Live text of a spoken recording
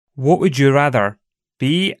What would you rather,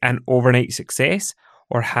 be an overnight success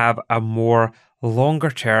or have a more longer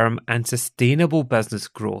term and sustainable business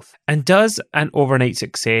growth? And does an overnight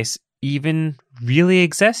success even really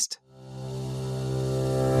exist?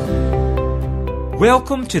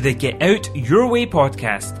 Welcome to the Get Out Your Way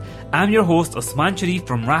podcast. I'm your host Osman Sharif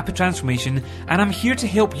from Rapid Transformation, and I'm here to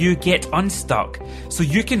help you get unstuck so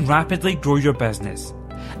you can rapidly grow your business.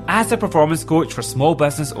 As a performance coach for small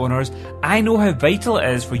business owners, I know how vital it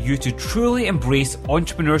is for you to truly embrace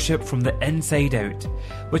entrepreneurship from the inside out,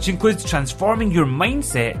 which includes transforming your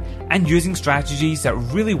mindset and using strategies that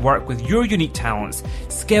really work with your unique talents,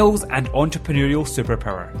 skills, and entrepreneurial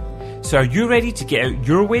superpower. So are you ready to get out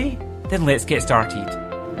your way? Then let's get started.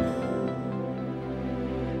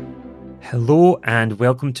 Hello and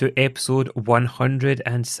welcome to episode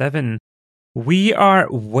 107. We are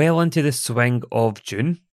well into the swing of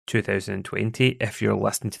June 2020 if you're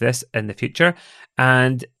listening to this in the future,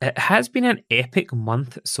 and it has been an epic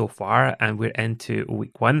month so far, and we're into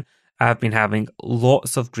week one. I've been having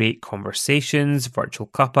lots of great conversations, virtual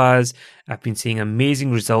cuppas. I've been seeing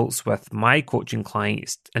amazing results with my coaching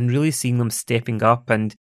clients and really seeing them stepping up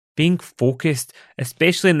and being focused,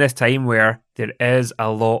 especially in this time where there is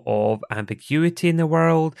a lot of ambiguity in the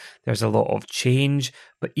world, there's a lot of change,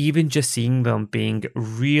 but even just seeing them being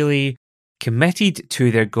really committed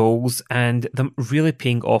to their goals and them really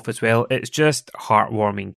paying off as well, it's just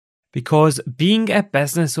heartwarming. Because being a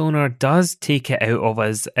business owner does take it out of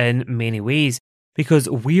us in many ways, because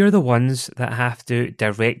we are the ones that have to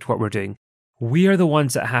direct what we're doing. We are the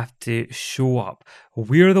ones that have to show up.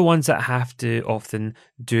 We are the ones that have to often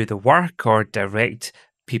do the work or direct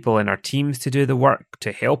people in our teams to do the work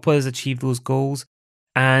to help us achieve those goals.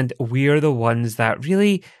 And we are the ones that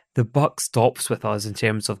really, the buck stops with us in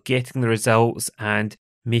terms of getting the results and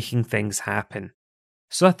making things happen.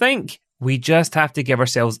 So I think we just have to give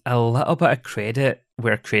ourselves a little bit of credit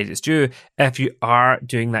where credit's due. If you are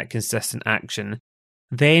doing that consistent action,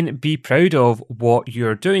 then be proud of what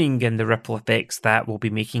you're doing and the ripple effects that will be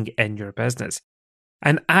making in your business.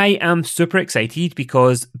 And I am super excited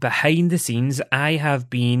because behind the scenes, I have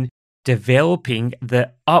been developing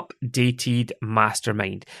the updated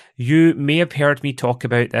mastermind. You may have heard me talk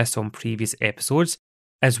about this on previous episodes,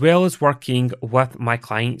 as well as working with my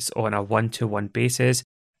clients on a one-to-one basis.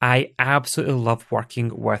 I absolutely love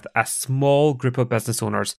working with a small group of business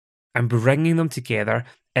owners and bringing them together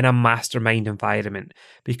in a mastermind environment,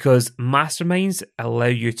 because masterminds allow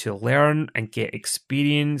you to learn and get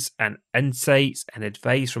experience and insights and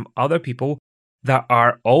advice from other people that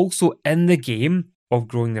are also in the game of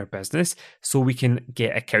growing their business, so we can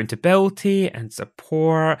get accountability and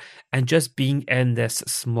support, and just being in this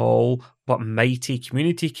small but mighty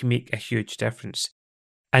community can make a huge difference.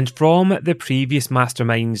 And from the previous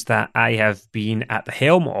masterminds that I have been at the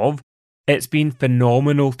helm of, it's been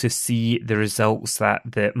phenomenal to see the results that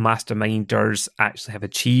the masterminders actually have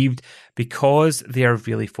achieved, because they are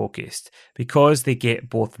really focused, because they get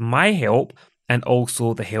both my help and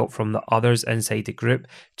also the help from the others inside the group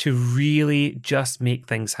to really just make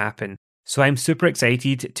things happen. So I'm super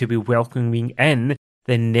excited to be welcoming in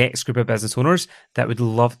the next group of business owners that would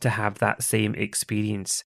love to have that same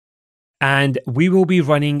experience. And we will be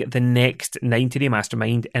running the next 90-day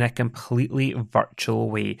mastermind in a completely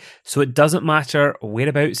virtual way. So it doesn't matter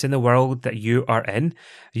whereabouts in the world that you are in.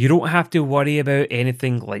 You don't have to worry about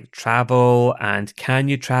anything like travel, and can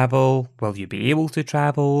you travel? Will you be able to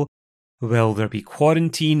travel? Will there be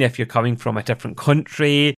quarantine if you're coming from a different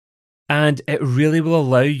country? And it really will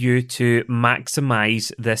allow you to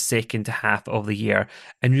maximize the second half of the year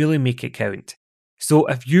and really make it count. So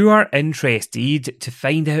if you are interested to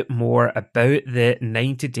find out more about the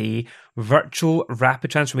 90-day virtual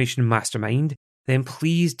rapid transformation mastermind, then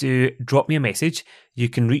please do drop me a message. You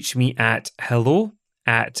can reach me at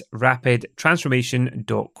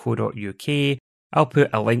hello@rapidtransformation.co.uk. I'll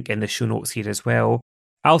put a link in the show notes here as well.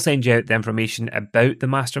 I'll send you out the information about the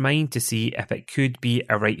mastermind to see if it could be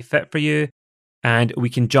a right fit for you. And we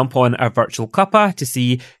can jump on a virtual cuppa to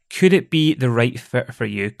see, could it be the right fit for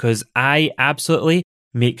you? Because I absolutely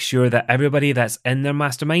make sure that everybody that's in their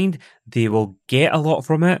mastermind, they will get a lot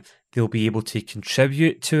from it. They'll be able to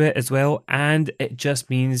contribute to it as well. And it just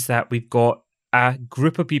means that we've got a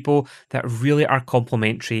group of people that really are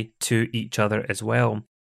complementary to each other as well.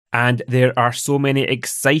 And there are so many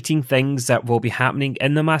exciting things that will be happening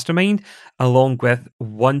in the mastermind, along with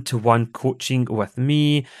one-to-one coaching with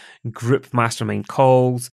me, group mastermind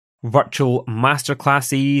calls, virtual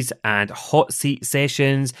masterclasses and hot seat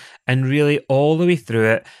sessions, and really all the way through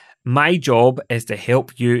it, My job is to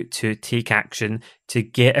help you to take action, to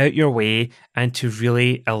get out your way, and to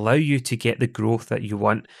really allow you to get the growth that you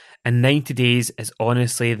want. And 90 days is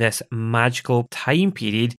honestly this magical time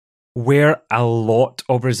period where a lot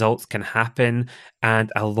of results can happen and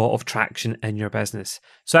a lot of traction in your business.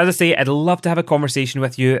 So as I say, I'd love to have a conversation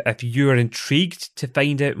with you. If you're intrigued to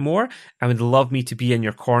find out more and would love me to be in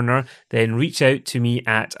your corner, then reach out to me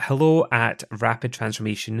at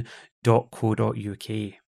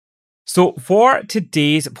hello@rapidtransformation.co.uk. So for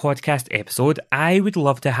today's podcast episode, I would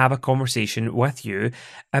love to have a conversation with you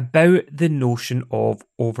about the notion of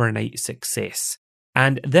overnight success.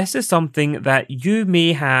 And this is something that you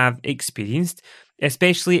may have experienced,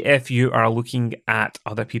 especially if you are looking at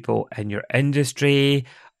other people in your industry,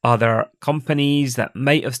 other companies that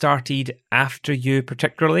might have started after you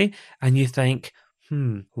particularly, and you think,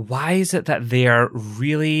 why is it that they're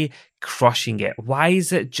really crushing it? Why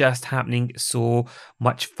is it just happening so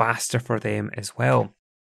much faster for them as well?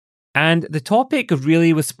 And the topic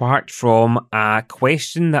really was sparked from a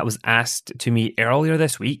question that was asked to me earlier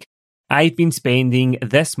this week. I've been spending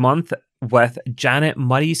this month with Janet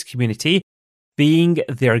Murray's community, being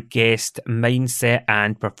their guest mindset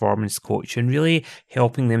and performance coach and really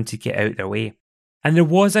helping them to get out their way. And there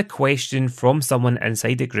was a question from someone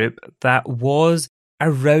inside the group that was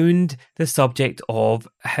around the subject of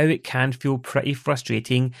how it can feel pretty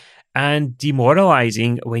frustrating and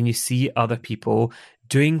demoralizing when you see other people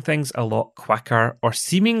doing things a lot quicker or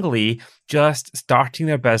seemingly just starting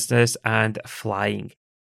their business and flying.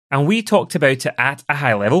 And we talked about it at a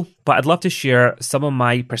high level, but I'd love to share some of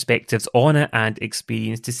my perspectives on it and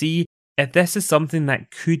experience to see if this is something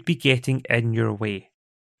that could be getting in your way.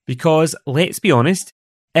 Because let's be honest,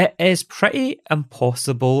 it is pretty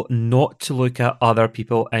impossible not to look at other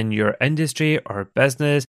people in your industry or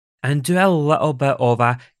business and do a little bit of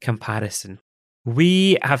a comparison.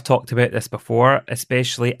 We have talked about this before,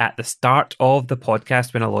 especially at the start of the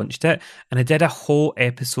podcast when I launched it, and I did a whole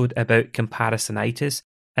episode about comparisonitis,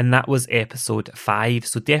 and that was episode 5.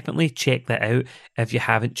 So definitely check that out if you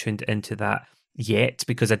haven't tuned into that yet,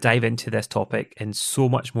 because I dive into this topic in so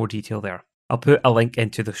much more detail there. I'll put a link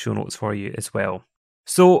into the show notes for you as well.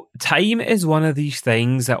 So time is one of these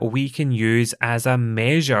things that we can use as a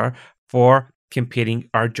measure for comparing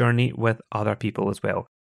our journey with other people as well.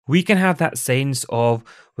 We can have that sense of,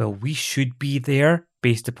 well, we should be there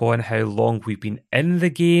based upon how long we've been in the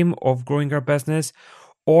game of growing our business.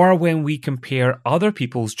 Or when we compare other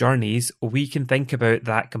people's journeys, we can think about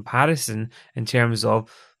that comparison in terms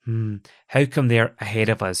of, how come they're ahead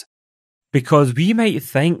of us? Because we might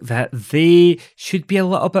think that they should be a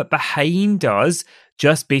little bit behind us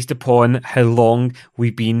just based upon how long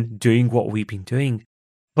we've been doing what we've been doing.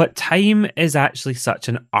 But time is actually such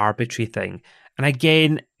an arbitrary thing. And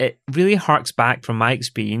again, it really harks back from my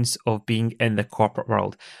experience of being in the corporate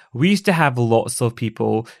world. We used to have lots of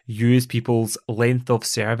people use people's length of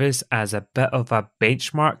service as a bit of a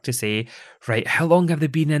benchmark to say, right, how long have they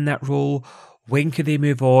been in that role? When could they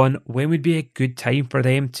move on? When would be a good time for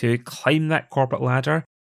them to climb that corporate ladder?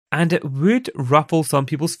 And it would ruffle some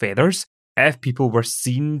people's feathers if people were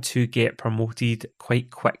seen to get promoted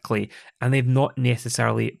quite quickly and they've not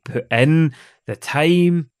necessarily put in the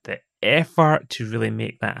time, the effort to really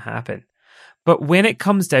make that happen. But when it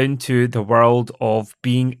comes down to the world of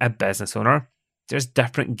being a business owner, there's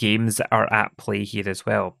different games that are at play here as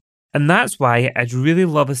well. And that's why I'd really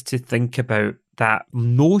love us to think about that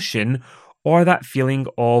notion or that feeling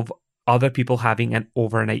of other people having an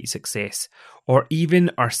overnight success, or even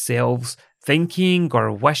ourselves thinking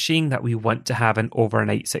or wishing that we want to have an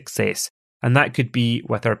overnight success. And that could be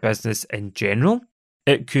with our business in general.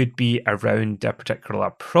 It could be around a particular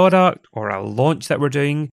product or a launch that we're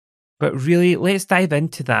doing. But really, let's dive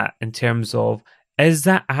into that in terms of, is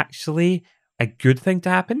that actually a good thing to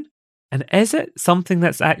happen? And is it something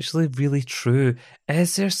that's actually really true?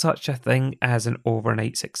 Is there such a thing as an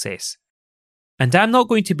overnight success? And I'm not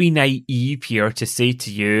going to be naive here to say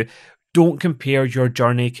to you, don't compare your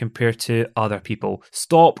journey compared to other people.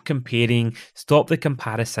 Stop comparing, stop the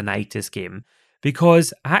comparisonitis game.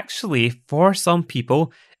 Because actually, for some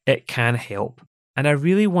people, it can help. And I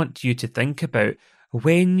really want you to think about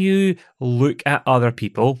when you look at other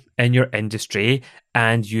people in your industry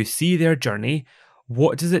and you see their journey,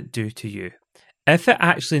 what does it do to you? If it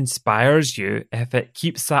actually inspires you, if it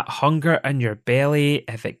keeps that hunger in your belly,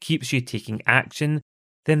 if it keeps you taking action,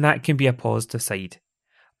 then that can be a positive side.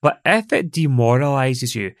 But if it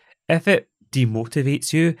demoralizes you, if it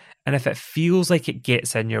demotivates you, and if it feels like it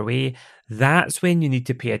gets in your way, that's when you need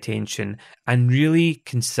to pay attention and really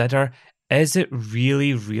consider, is it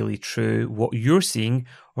really, really true what you're seeing,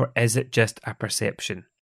 or is it just a perception?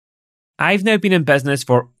 I've now been in business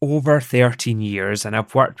for over 13 years, and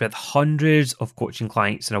I've worked with hundreds of coaching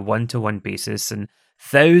clients on a one-to-one basis and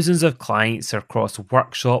thousands of clients across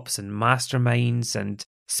workshops and masterminds and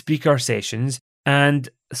speaker sessions. And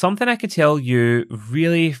something I can tell you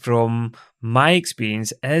really from my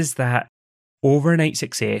experience is that overnight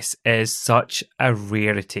success is such a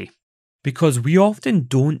rarity because we often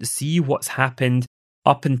don't see what's happened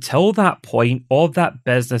up until that point of that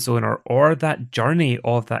business owner or that journey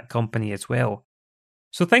of that company as well.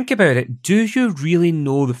 So think about it. Do you really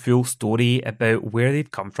know the full story about where they've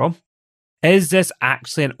come from? Is this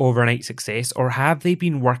actually an overnight success, or have they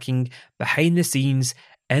been working behind the scenes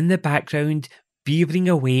in the background, beavering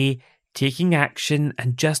away, taking action,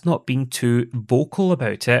 and just not being too vocal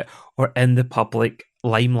about it or in the public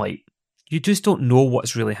limelight? You just don't know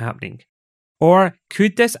what's really happening. Or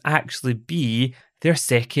could this actually be their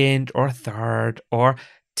second or third or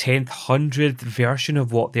 10th, 100th version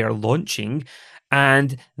of what they're launching?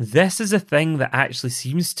 And this is a thing that actually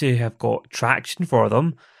seems to have got traction for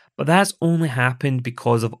them, but that's only happened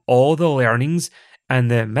because of all the learnings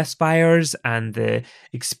and the misfires and the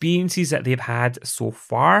experiences that they've had so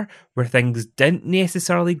far where things didn't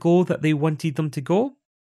necessarily go that they wanted them to go.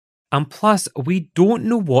 And plus, we don't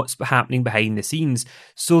know what's happening behind the scenes,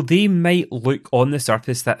 so they might look on the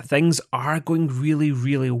surface that things are going really,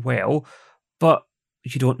 really well, but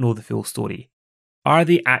you don't know the full story. Are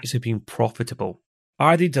they actually being profitable?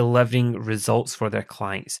 Are they delivering results for their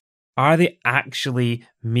clients? Are they actually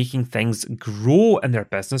making things grow in their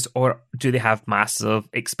business, or do they have massive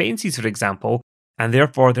expenses, for example, and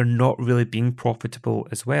therefore they're not really being profitable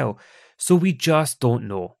as well? So we just don't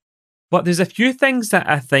know. But there's a few things that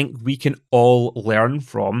I think we can all learn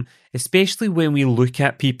from, especially when we look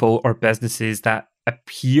at people or businesses that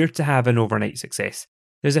appear to have an overnight success.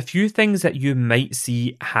 There's a few things that you might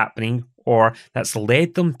see happening or that's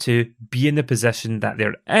led them to be in the position that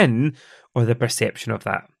they're in, or the perception of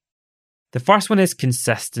that. The first one is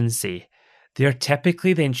consistency. They're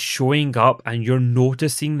typically then showing up and you're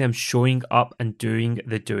noticing them showing up and doing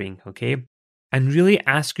the doing, okay? And really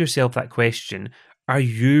ask yourself that question. Are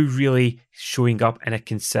you really showing up in a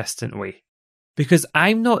consistent way? Because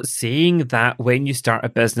I'm not saying that when you start a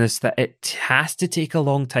business that it has to take a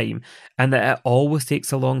long time and that it always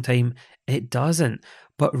takes a long time. It doesn't.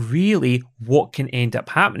 But really, what can end up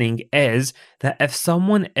happening is that if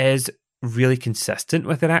someone is really consistent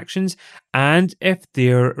with their actions and if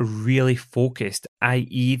they're really focused,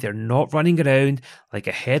 i.e. they're not running around like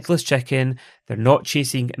a headless chicken, they're not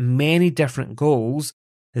chasing many different goals,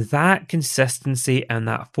 that consistency and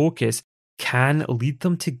that focus can lead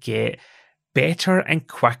them to get better and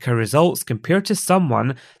quicker results compared to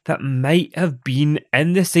someone that might have been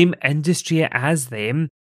in the same industry as them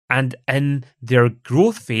and in their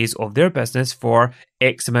growth phase of their business for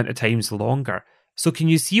X amount of times longer. So can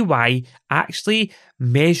you see why actually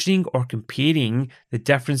measuring or comparing the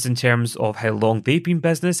difference in terms of how long they've been in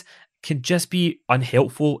business can just be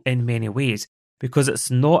unhelpful in many ways? Because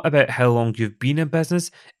it's not about how long you've been in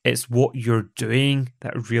business, it's what you're doing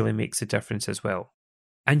that really makes a difference as well.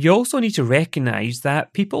 And you also need to recognize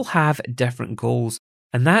that people have different goals.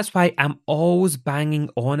 And that's why I'm always banging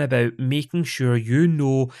on about making sure you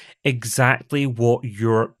know exactly what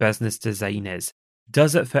your business design is.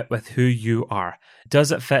 Does it fit with who you are?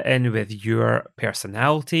 Does it fit in with your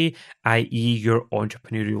personality, i.e. your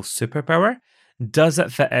entrepreneurial superpower? Does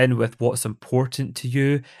it fit in with what's important to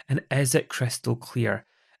you? And is it crystal clear?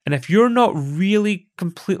 And if you're not really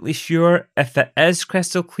completely sure if it is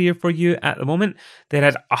crystal clear for you at the moment, then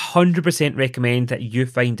I'd 100% recommend that you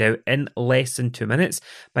find out in less than 2 minutes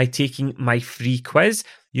by taking my free quiz.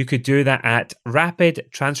 You could do that at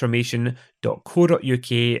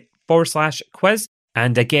rapidtransformation.co.uk/quiz.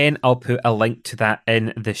 And again, I'll put a link to that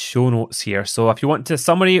in the show notes here. So if you want a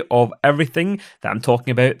summary of everything that I'm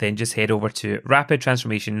talking about, then just head over to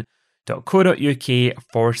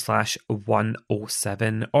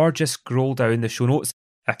rapidtransformation.co.uk/107 or just scroll down the show notes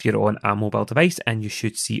if you're on a mobile device and you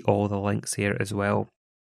should see all the links here as well.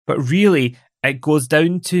 But really, it goes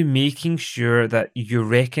down to making sure that you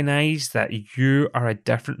recognize that you are a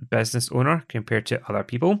different business owner compared to other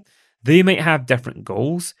people. They might have different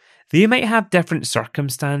goals. They might have different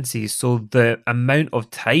circumstances, so the amount of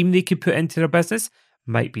time they could put into their business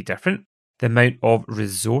might be different. The amount of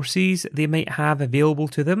resources they might have available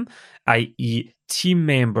to them, i.e. team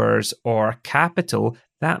members or capital,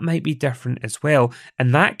 that might be different as well.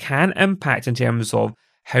 And that can impact in terms of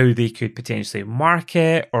how they could potentially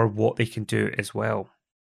market or what they can do as well.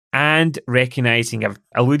 And recognizing, I've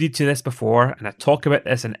alluded to this before, and I talk about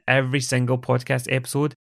this in every single podcast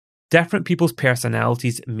episode, Different people's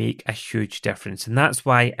personalities make a huge difference. And that's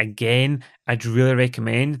why, again, I'd really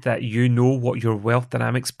recommend that you know what your wealth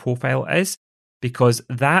dynamics profile is, because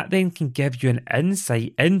that then can give you an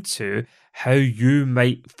insight into how you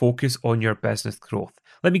might focus on your business growth.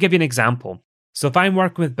 Let me give you an example. So if I'm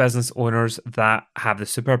working with business owners that have the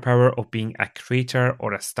superpower of being a creator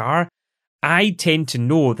or a star, I tend to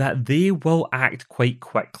know that they will act quite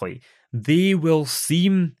quickly. They will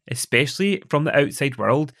seem, especially from the outside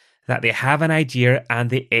world, that they have an idea and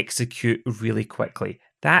they execute really quickly.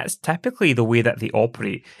 That's typically the way that they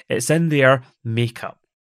operate. It's in their makeup.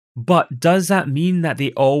 But does that mean that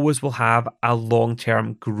they always will have a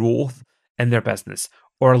long-term growth in their business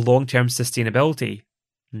or long-term sustainability?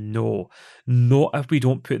 No, not if we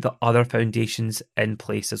don't put the other foundations in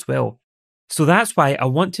place as well. So that's why I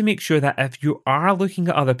want to make sure that if you are looking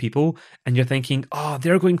at other people and you're thinking, oh,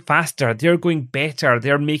 they're going faster, they're going better,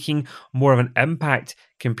 they're making more of an impact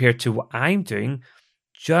compared to what I'm doing,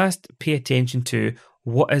 just pay attention to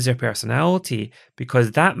what is their personality,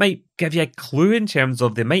 because that might give you a clue in terms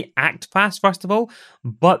of they might act fast, first of all,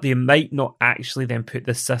 but they might not actually then put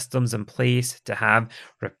the systems in place to have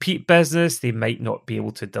repeat business. They might not be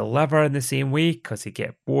able to deliver in the same way because they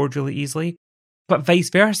get bored really easily. But vice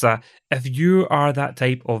versa, if you are that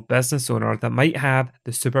type of business owner that might have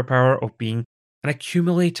the superpower of being an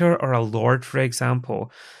accumulator or a lord, for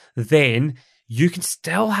example, then you can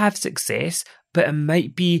still have success, but it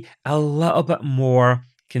might be a little bit more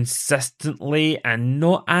consistently and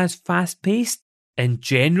not as fast-paced in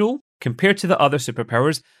general compared to the other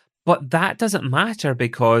superpowers. But that doesn't matter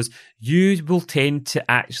because you will tend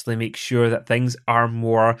to actually make sure that things are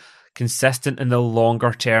more consistent in the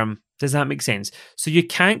longer term. Does that make sense? So you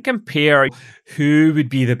can't compare who would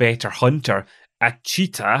be the better hunter, a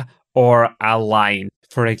cheetah or a lion,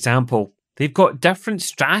 for example. They've got different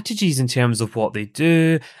strategies in terms of what they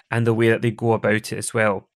do and the way that they go about it as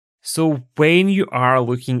well. So when you are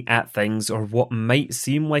looking at things or what might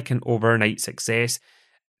seem like an overnight success,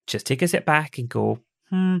 just take a step back and go,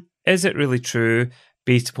 is it really true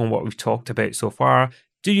based upon what we've talked about so far?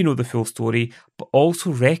 Do you know the full story? But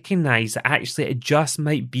also recognize that actually it just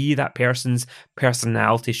might be that person's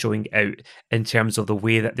personality showing out in terms of the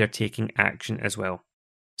way that they're taking action as well.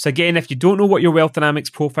 So again, if you don't know what your wealth dynamics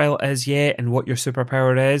profile is yet and what your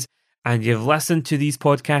superpower is, and you've listened to these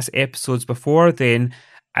podcast episodes before, then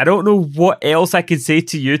I don't know what else I could say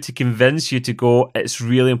to you to convince you to go, it's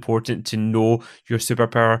really important to know your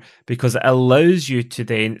superpower, because it allows you to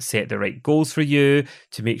then set the right goals for you,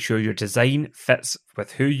 to make sure your design fits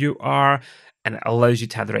with who you are, and it allows you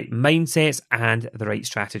to have the right mindsets and the right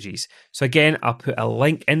strategies. So again, I'll put a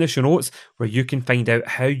link in the show notes where you can find out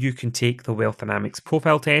how you can take the Wealth Dynamics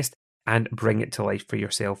profile test and bring it to life for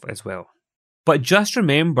yourself as well. But just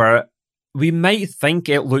remember, we might think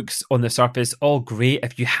it looks on the surface all great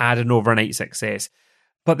if you had an overnight success,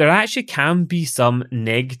 but there actually can be some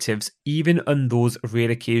negatives even on those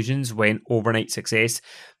rare occasions when overnight success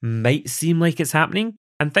might seem like it's happening.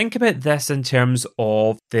 And think about this in terms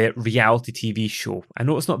of the reality TV show. I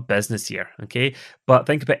know it's not business here, okay? But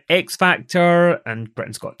think about X Factor and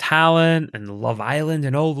Britain's Got Talent and Love Island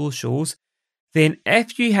and all those shows. Then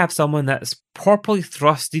if you have someone that's properly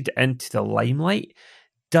thrusted into the limelight,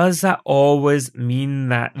 does that always mean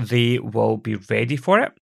that they will be ready for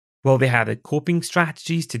it? Will they have the coping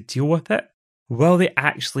strategies to deal with it? Will they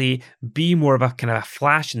actually be more of a kind of a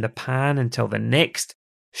flash in the pan until the next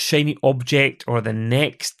shiny object or the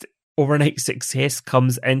next overnight success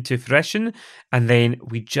comes into fruition, and then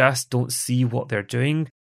we just don't see what they're doing?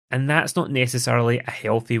 And that's not necessarily a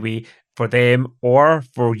healthy way for them or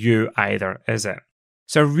for you either, is it?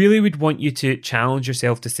 So I really would want you to challenge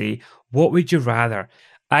yourself to say, what would you rather?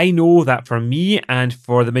 I know that for me and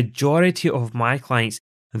for the majority of my clients,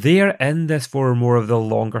 they are in this for more of the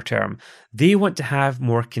longer term. They want to have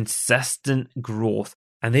more consistent growth,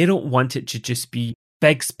 and they don't want it to just be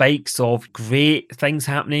big spikes of great things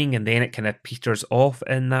happening and then it kind of peters off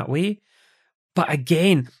in that way. But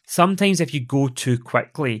again, sometimes if you go too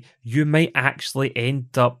quickly, you might actually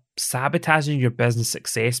end up sabotaging your business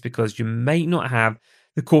success because you might not have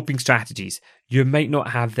the coping strategies. You might not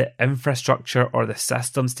have the infrastructure or the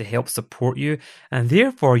systems to help support you, and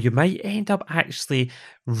therefore you might end up actually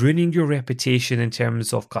ruining your reputation in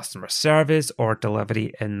terms of customer service or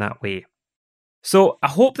delivery in that way. So I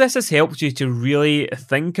hope this has helped you to really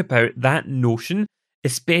think about that notion,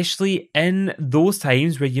 especially in those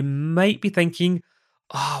times where you might be thinking,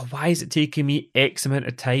 oh, why is it taking me X amount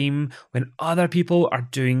of time when other people are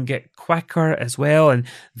doing it quicker as well, and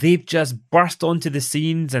they've just burst onto the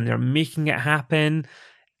scenes and they're making it happen?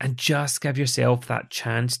 And just give yourself that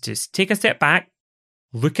chance to take a step back,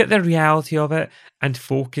 look at the reality of it and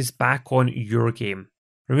focus back on your game.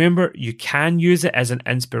 Remember, you can use it as an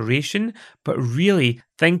inspiration, but really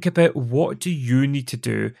think about what do you need to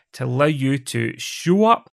do to allow you to show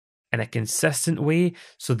up in a consistent way,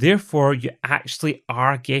 so therefore you actually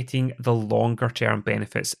are getting the longer term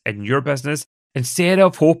benefits in your business instead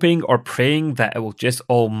of hoping or praying that it will just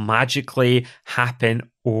all magically happen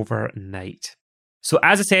overnight. So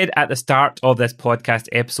as I said at the start of this podcast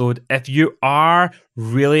episode, if you are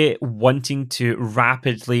really wanting to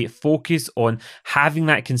rapidly focus on having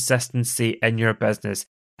that consistency in your business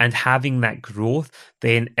and having that growth,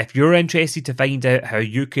 then if you're interested to find out how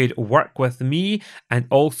you could work with me and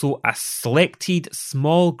also a selected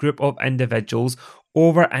small group of individuals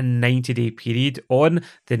over a 90-day period on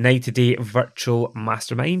the 90-day virtual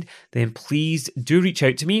mastermind, then please do reach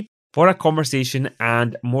out to me for a conversation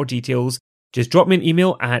and more details. Just drop me an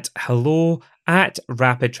email at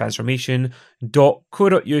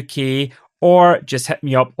hello@rapidtransformation.co.uk or just hit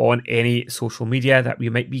me up on any social media that we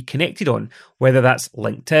might be connected on, whether that's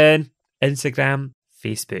LinkedIn, Instagram,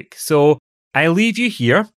 Facebook. So I leave you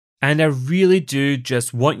here, and I really do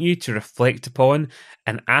just want you to reflect upon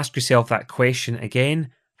and ask yourself that question again.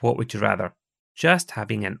 What would you rather? Just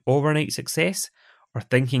having an overnight success or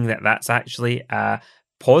thinking that that's actually a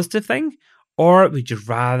positive thing? Or would you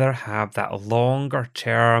rather have that longer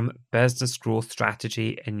term business growth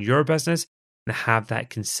strategy in your business and have that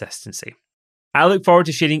consistency? I look forward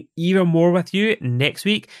to sharing even more with you next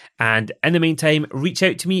week. And in the meantime, reach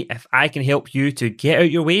out to me if I can help you to get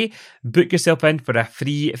out your way. Book yourself in for a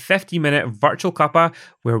free 15-minute virtual cuppa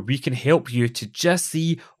where we can help you to just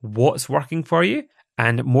see what's working for you.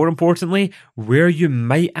 And more importantly, where you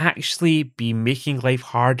might actually be making life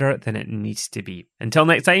harder than it needs to be. Until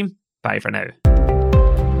next time, bye for now.